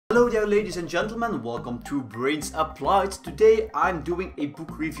Hello there ladies and gentlemen, welcome to Brains Applied. Today I'm doing a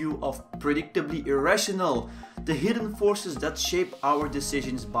book review of Predictably Irrational, The Hidden Forces That Shape Our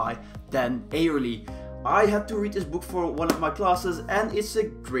Decisions by Dan Ariely. I had to read this book for one of my classes and it's a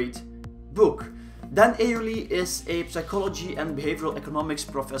great book. Dan Ariely is a psychology and behavioral economics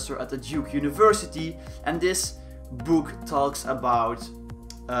professor at the Duke University, and this book talks about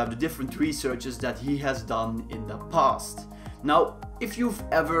the different researches that he has done in the past. Now, if you've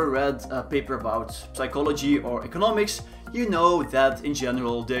ever read a paper about psychology or economics, you know that in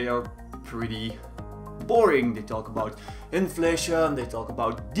general they are pretty boring. They talk about inflation, they talk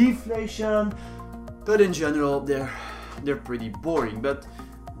about deflation, but in general they're pretty boring. But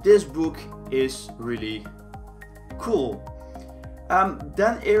this book is really cool.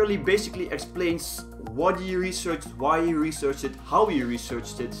 Dan Ariely basically explains what he researched, why he researched it, how he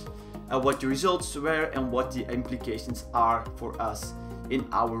researched it, what the results were and what the implications are for us in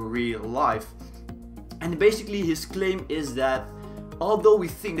our real life. And basically his claim is that although we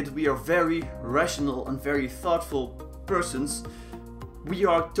think that we are very rational and very thoughtful persons, we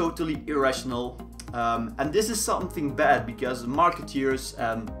are totally irrational. And this is something bad because marketeers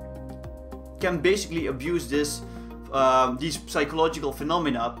can basically abuse these psychological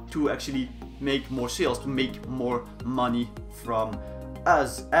phenomena to actually make more sales, to make more money from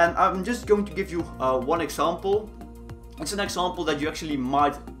us. And I'm just going to give you one example. It's an example that you actually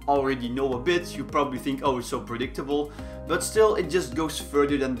might already know a bit. You probably think, oh, it's so predictable, but still it just goes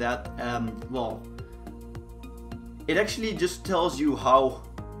further than that. Well, it actually just tells you how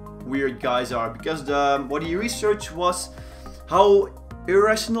weird guys are, because what he researched was how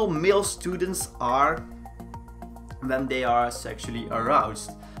irrational male students are when they are sexually aroused.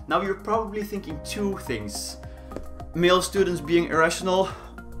 Now you're probably thinking two things. Male students being irrational?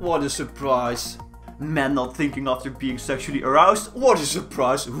 What a surprise. Men not thinking after being sexually aroused? What a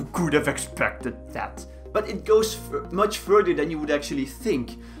surprise, who could have expected that? But it goes much further than you would actually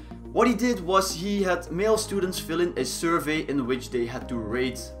think. What he did was he had male students fill in a survey in which they had to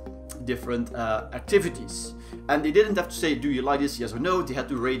rate different activities. And they didn't have to say, do you like this, yes or no? They had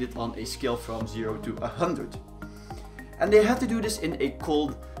to rate it on a scale from 0 to 100. And they had to do this in a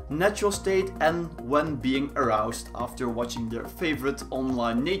cold, natural state and when being aroused after watching their favorite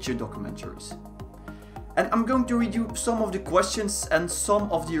online nature documentaries. And I'm going to read you some of the questions and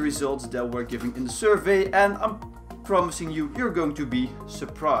some of the results that were given in the survey, and I'm promising you, you're going to be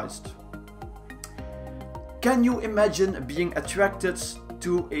surprised. Can you imagine being attracted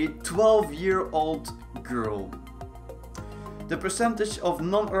to a 12-year-old girl? The percentage of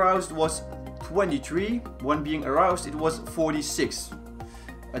non-aroused was 23, when being aroused it was 46.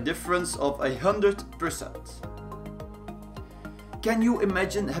 A difference of 100%. Can you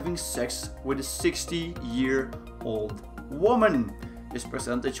imagine having sex with a 60-year-old woman? This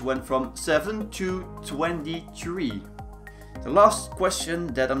percentage went from 7 to 23. The last question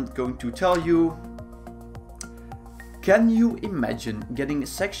that I'm going to tell you. Can you imagine getting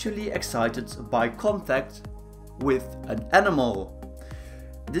sexually excited by contact with an animal?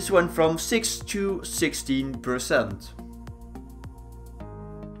 This went from 6 to 16%.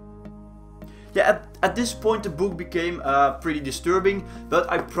 Yeah, at this point the book became pretty disturbing,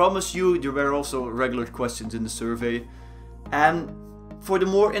 but I promise you there were also regular questions in the survey. And for the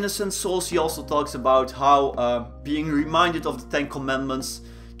more innocent souls, he also talks about how being reminded of the 10 Commandments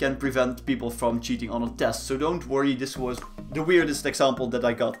can prevent people from cheating on a test. So don't worry, this was the weirdest example that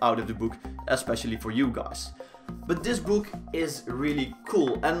I got out of the book, especially for you guys. But this book is really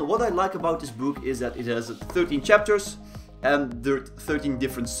cool, and what I like about this book is that it has 13 chapters. And there are 13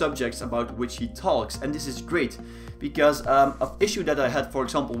 different subjects about which he talks, and this is great because an issue that I had, for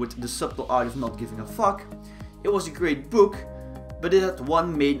example, with The Subtle Art of Not Giving a Fuck, it was a great book, but it had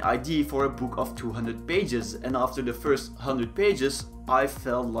one main idea for a book of 200 pages, and after the first 100 pages I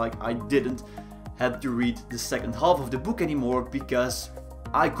felt like I didn't have to read the second half of the book anymore because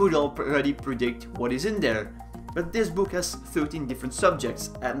I could already predict what is in there. But this book has 13 different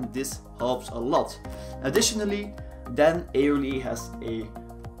subjects, and this helps a lot. Additionally, Dan Ariely has a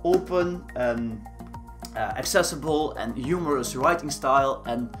open and accessible and humorous writing style,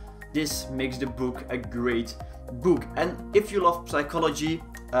 and this makes the book a great book. And if you love psychology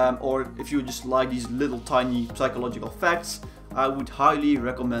or if you just like these little tiny psychological facts, I would highly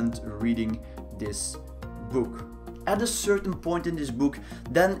recommend reading this book. At a certain point in this book,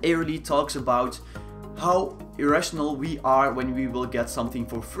 Dan Ariely talks about how irrational we are when we will get something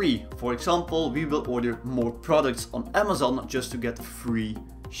for free. For example, we will order more products on Amazon just to get free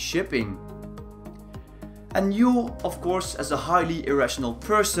shipping. And you, of course, as a highly irrational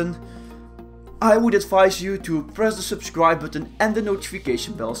person, I would advise you to press the subscribe button and the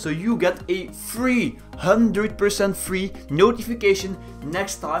notification bell so you get a free, 100% free notification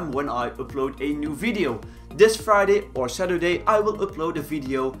next time when I upload a new video. This Friday or Saturday I will upload a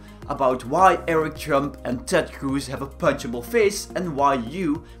video about why Eric Trump and Ted Cruz have a punchable face and why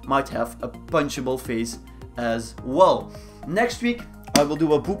you might have a punchable face as well. Next week I will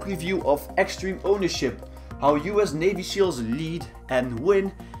do a book review of Extreme Ownership, how US Navy SEALs lead and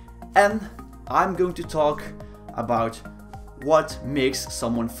win, and I'm going to talk about what makes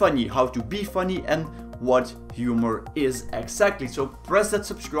someone funny, how to be funny, and what humor is exactly. So press that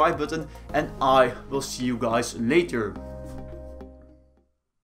subscribe button and I will see you guys later.